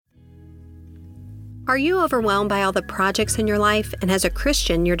Are you overwhelmed by all the projects in your life, and as a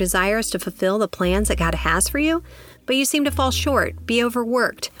Christian, your desire is to fulfill the plans that God has for you, but you seem to fall short, be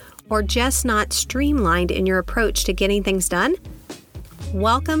overworked, or just not streamlined in your approach to getting things done?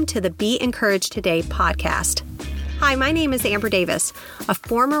 Welcome to the Be Encouraged Today podcast. Hi, my name is Amber Davis, a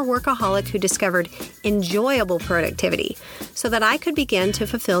former workaholic who discovered enjoyable productivity so that I could begin to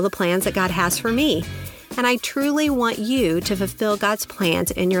fulfill the plans that God has for me. And I truly want you to fulfill God's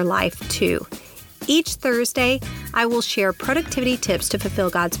plans in your life too. Each Thursday, I will share productivity tips to fulfill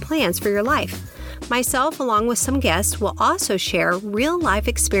God's plans for your life. Myself, along with some guests, will also share real-life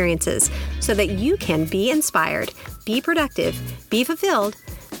experiences so that you can be inspired, be productive, be fulfilled,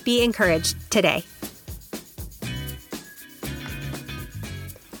 be encouraged today.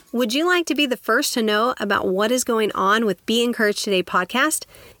 Would you like to be the first to know about what is going on with Be Encouraged Today podcast?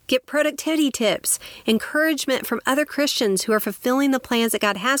 Get productivity tips, encouragement from other Christians who are fulfilling the plans that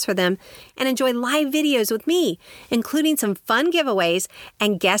God has for them, and enjoy live videos with me, including some fun giveaways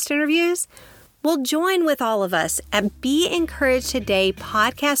and guest interviews? Well, join with all of us at Be Encouraged Today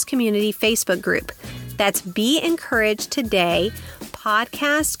Podcast Community Facebook group. That's Be Encouraged Today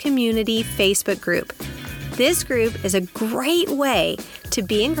Podcast Community Facebook group. This group is a great way to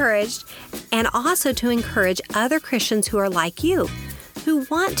be encouraged and also to encourage other Christians who are like you, who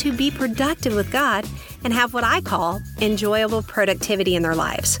want to be productive with God and have what I call enjoyable productivity in their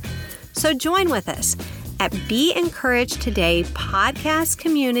lives. So join with us at Be Encouraged Today Podcast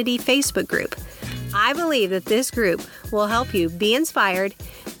Community Facebook group. I believe that this group will help you be inspired,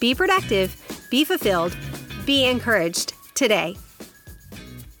 be productive, be fulfilled, be encouraged today.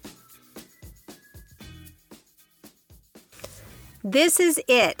 This is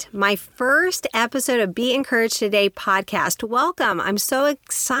it, my first episode of Be Encouraged Today podcast. Welcome. I'm so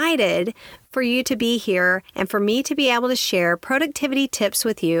excited for you to be here and for me to be able to share productivity tips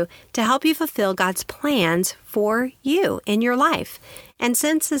with you to help you fulfill God's plans for you in your life. And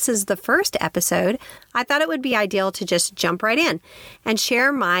since this is the first episode, I thought it would be ideal to just jump right in and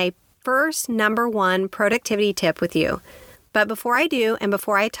share my first number one productivity tip with you. But before I do, and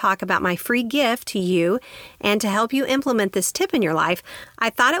before I talk about my free gift to you and to help you implement this tip in your life, I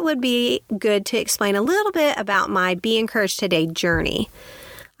thought it would be good to explain a little bit about my Be Encouraged Today journey.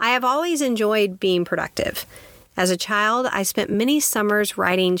 I have always enjoyed being productive. As a child, I spent many summers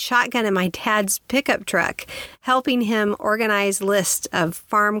riding shotgun in my dad's pickup truck, helping him organize lists of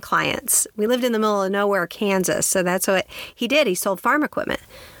farm clients. We lived in the middle of nowhere, Kansas, so that's what he did. He sold farm equipment.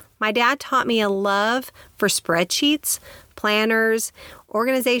 My dad taught me a love for spreadsheets, planners,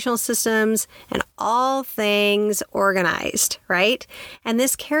 organizational systems, and all things organized, right? And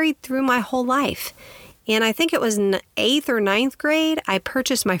this carried through my whole life. And I think it was in 8th or 9th grade, I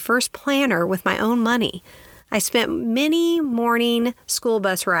purchased my first planner with my own money. I spent many morning school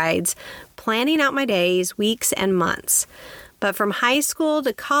bus rides planning out my days, weeks, and months. But from high school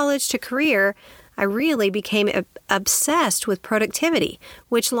to college to career, I really became obsessed with productivity,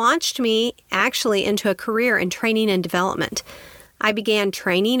 which launched me actually into a career in training and development. I began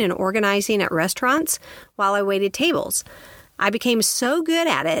training and organizing at restaurants while I waited tables. I became so good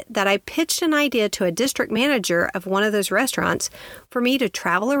at it that I pitched an idea to a district manager of one of those restaurants for me to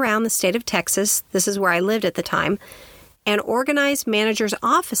travel around the state of Texas, this is where I lived at the time, and organize managers'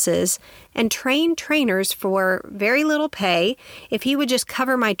 offices and train trainers for very little pay if he would just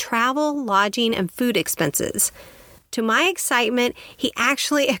cover my travel, lodging, and food expenses. To my excitement, he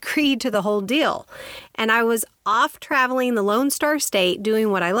actually agreed to the whole deal, and I was off traveling the Lone Star State doing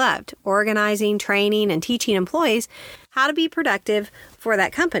what I loved, organizing, training, and teaching employees how to be productive for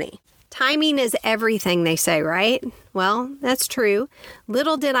that company. Timing is everything, they say, right? Well, that's true.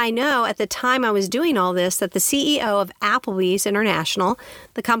 Little did I know at the time I was doing all this that the CEO of Applebee's International,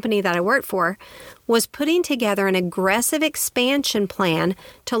 the company that I worked for, was putting together an aggressive expansion plan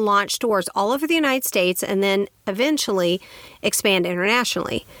to launch stores all over the United States and then eventually expand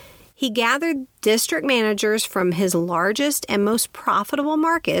internationally. He gathered district managers from his largest and most profitable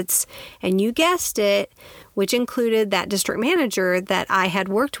markets, and you guessed it, which included that district manager that I had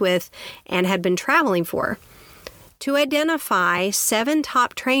worked with and had been traveling for, to identify 7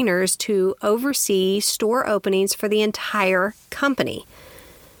 top trainers to oversee store openings for the entire company.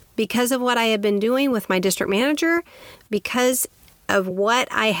 Because of what I had been doing with my district manager, because of what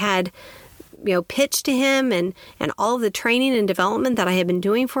I had pitched to him and all of the training and development that I had been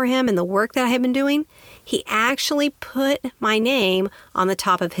doing for him and the work that I had been doing, he actually put my name on the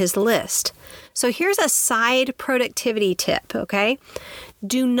top of his list. So here's a side productivity tip, okay?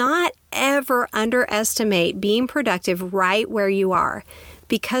 Do not ever underestimate being productive right where you are.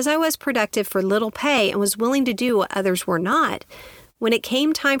 Because I was productive for little pay and was willing to do what others were not, When it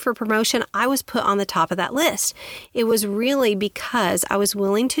came time for promotion, I was put on the top of that list. It was really because I was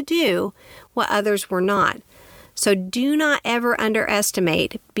willing to do what others were not. So do not ever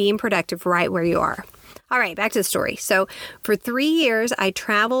underestimate being productive right where you are. All right, back to the story. So for 3 years, I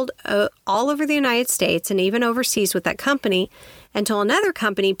traveled all over the United States and even overseas with that company until another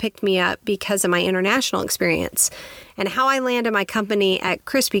company picked me up because of my international experience. And how I landed my company at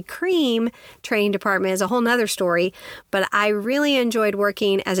Krispy Kreme training department is a whole nother story, but I really enjoyed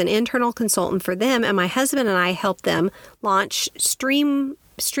working as an internal consultant for them, and my husband and I helped them launch streaming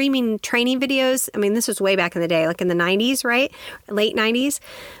training videos. I mean, this was way back in the day, like in the 90s, right? Late 90s.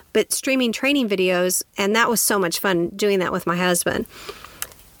 But streaming training videos, and that was so much fun doing that with my husband.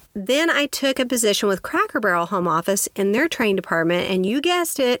 Then I took a position with Cracker Barrel Home Office in their training department, and you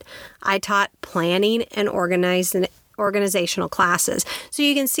guessed it, I taught planning and organizational classes. So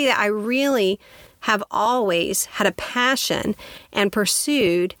you can see that I really have always had a passion and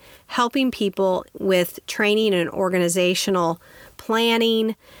pursued helping people with training and organizational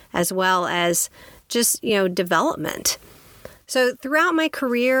planning, as well as just, development. So throughout my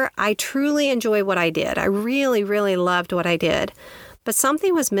career, I truly enjoyed what I did. I really, really loved what I did. But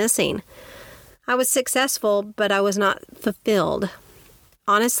something was missing. I was successful, but I was not fulfilled.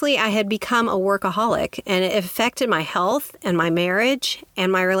 Honestly, I had become a workaholic, and it affected my health and my marriage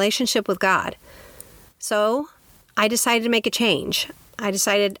and my relationship with God. So I decided to make a change. I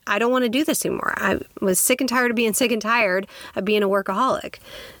decided I don't want to do this anymore. I was sick and tired of being sick and tired of being a workaholic.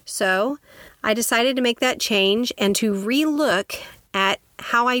 So I decided to make that change and to relook at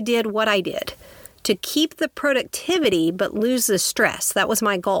how I did what I did, to keep the productivity but lose the stress. That was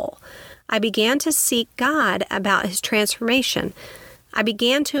my goal. I began to seek God about His transformation. I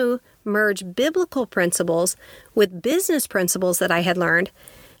began to merge biblical principles with business principles that I had learned.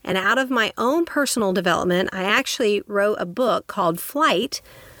 And out of my own personal development, I actually wrote a book called Flight,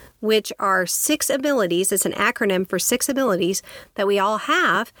 which are 6 abilities. It's an acronym for 6 abilities that we all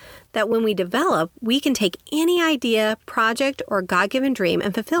have, that when we develop, we can take any idea, project, or God-given dream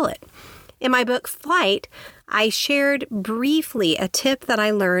and fulfill it. In my book, Flight, I shared briefly a tip that I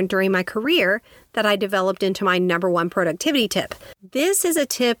learned during my career that I developed into my #1 productivity tip. This is a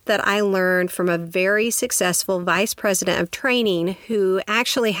tip that I learned from a very successful vice president of training who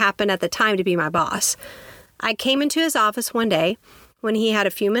actually happened at the time to be my boss. I came into his office one day when he had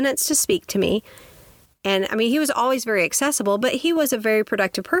a few minutes to speak to me. And I mean, he was always very accessible, but he was a very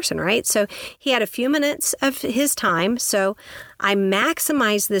productive person, right? So he had a few minutes of his time. So I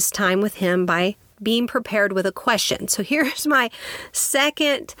maximized this time with him by being prepared with a question. So here's my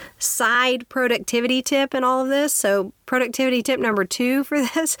second side productivity tip in all of this. So productivity tip number 2 for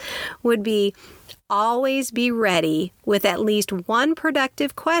this would be always be ready with at least one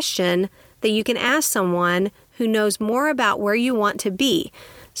productive question that you can ask someone who knows more about where you want to be,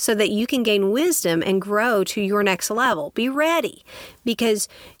 so that you can gain wisdom and grow to your next level. Be ready, because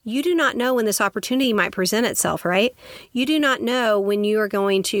you do not know when this opportunity might present itself, right? You do not know when you are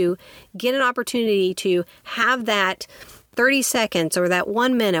going to get an opportunity to have that 30 seconds or that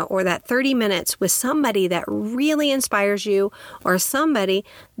 1 minute or that 30 minutes with somebody that really inspires you, or somebody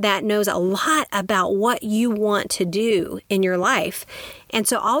that knows a lot about what you want to do in your life. And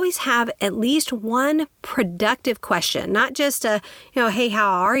so always have at least one productive question, not just a, hey,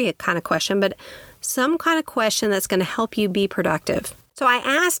 how are you kind of question, but some kind of question that's going to help you be productive. So I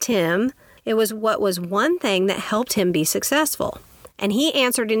asked him, what was one thing that helped him be successful? And he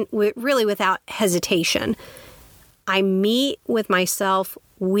answered really without hesitation. I meet with myself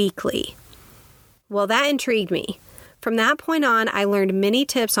weekly. Well, that intrigued me. From that point on, I learned many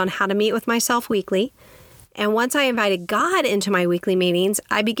tips on how to meet with myself weekly. And once I invited God into my weekly meetings,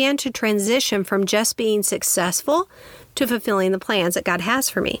 I began to transition from just being successful to fulfilling the plans that God has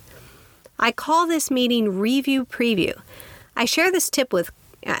for me. I call this meeting Review Preview. I share this tip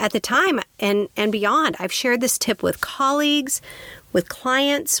at the time and beyond. I've shared this tip with colleagues, with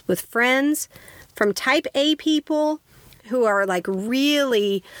clients, with friends, from type A people who are like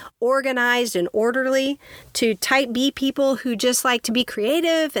really organized and orderly, to type B people who just like to be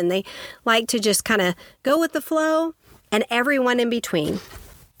creative and they like to just kind of go with the flow, and everyone in between.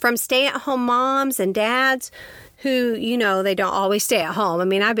 From stay-at-home moms and dads who, they don't always stay at home. I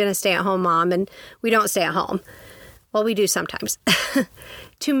mean, I've been a stay-at-home mom and we don't stay at home. Well, we do sometimes.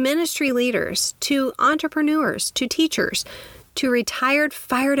 To ministry leaders, to entrepreneurs, to teachers, to retired,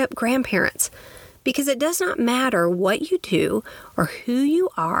 fired-up grandparents. Because it does not matter what you do or who you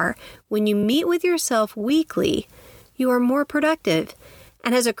are, when you meet with yourself weekly, you are more productive.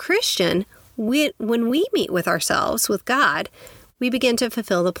 And as a Christian, when we meet with ourselves, with God, we begin to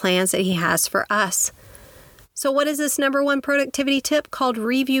fulfill the plans that He has for us. So what is this number one productivity tip called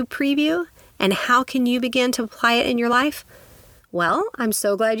Review Preview? And how can you begin to apply it in your life? Well, I'm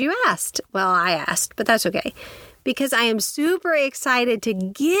so glad you asked. Well, I asked, but that's okay. Because I am super excited to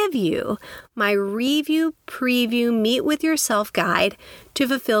give you my Review Preview Meet with Yourself guide to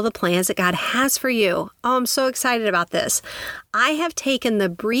fulfill the plans that God has for you. Oh, I'm so excited about this. I have taken the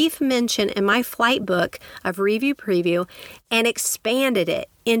brief mention in my flight book of Review Preview and expanded it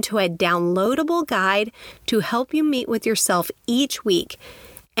into a downloadable guide to help you meet with yourself each week.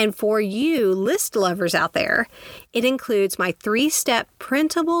 And for you list lovers out there, it includes my 3-step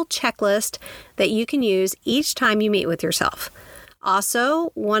printable checklist that you can use each time you meet with yourself.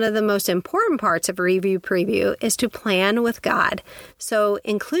 Also, one of the most important parts of Review Preview is to plan with God. So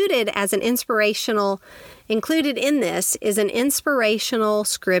included in this is an inspirational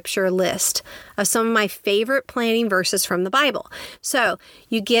scripture list of some of my favorite planning verses from the Bible. So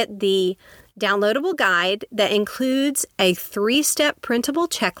you get the downloadable guide that includes a 3-step printable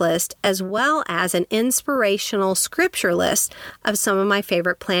checklist as well as an inspirational scripture list of some of my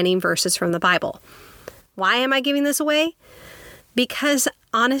favorite planning verses from the Bible. Why am I giving this away? Because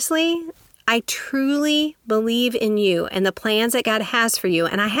honestly, I truly believe in you and the plans that God has for you.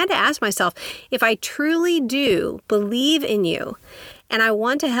 And I had to ask myself, if I truly do believe in you and I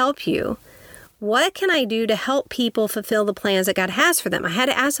want to help you, what can I do to help people fulfill the plans that God has for them? I had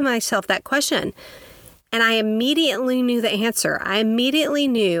to ask myself that question. And I immediately knew the answer. I immediately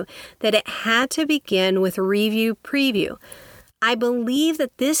knew that it had to begin with Review Preview. I believe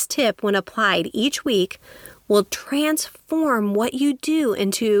that this tip, when applied each week, will transform what you do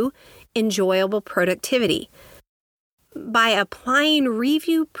into enjoyable productivity. By applying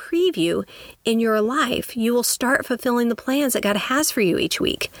Review Preview in your life, you will start fulfilling the plans that God has for you each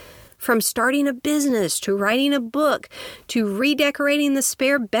week. From starting a business, to writing a book, to redecorating the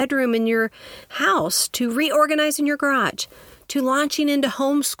spare bedroom in your house, to reorganizing your garage, to launching into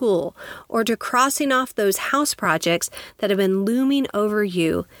homeschool, or to crossing off those house projects that have been looming over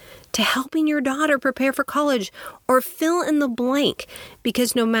you, to helping your daughter prepare for college, or fill in the blank.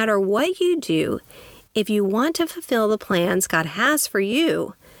 Because no matter what you do, if you want to fulfill the plans God has for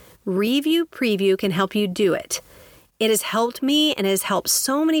you, Review Preview can help you do it. It has helped me and has helped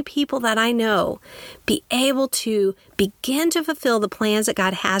so many people that I know be able to begin to fulfill the plans that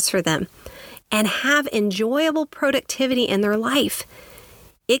God has for them and have enjoyable productivity in their life.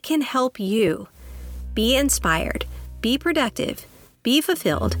 It can help you be inspired, be productive, be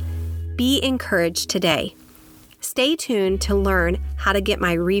fulfilled, be encouraged today. Stay tuned to learn how to get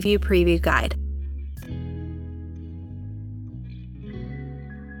my Review Preview guide.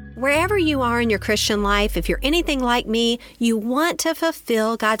 Wherever you are in your Christian life, if you're anything like me, you want to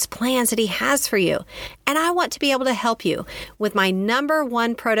fulfill God's plans that He has for you. And I want to be able to help you with my number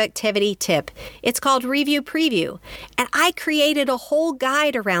one productivity tip. It's called Review Preview. And I created a whole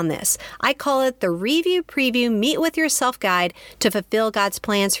guide around this. I call it the Review Preview Meet with Yourself guide to fulfill God's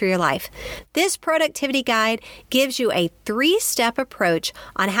plans for your life. This productivity guide gives you a 3-step approach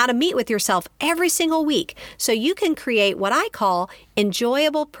on how to meet with yourself every single week so you can create what I call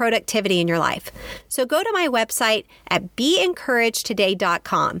enjoyable productivity in your life. So go to my website at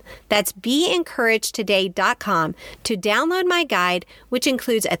BeEncouragedToday.com. That's BeEncouragedToday.com to download my guide, which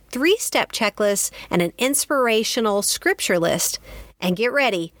includes a 3-step checklist and an inspirational scripture list. And get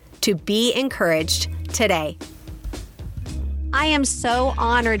ready to be encouraged today. I am so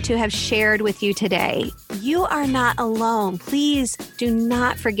honored to have shared with you today. You are not alone. Please do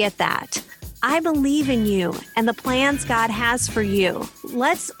not forget that. I believe in you and the plans God has for you.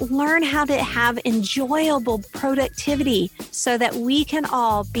 Let's learn how to have enjoyable productivity so that we can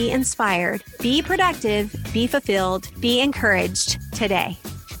all be inspired, be productive, be fulfilled, be encouraged today.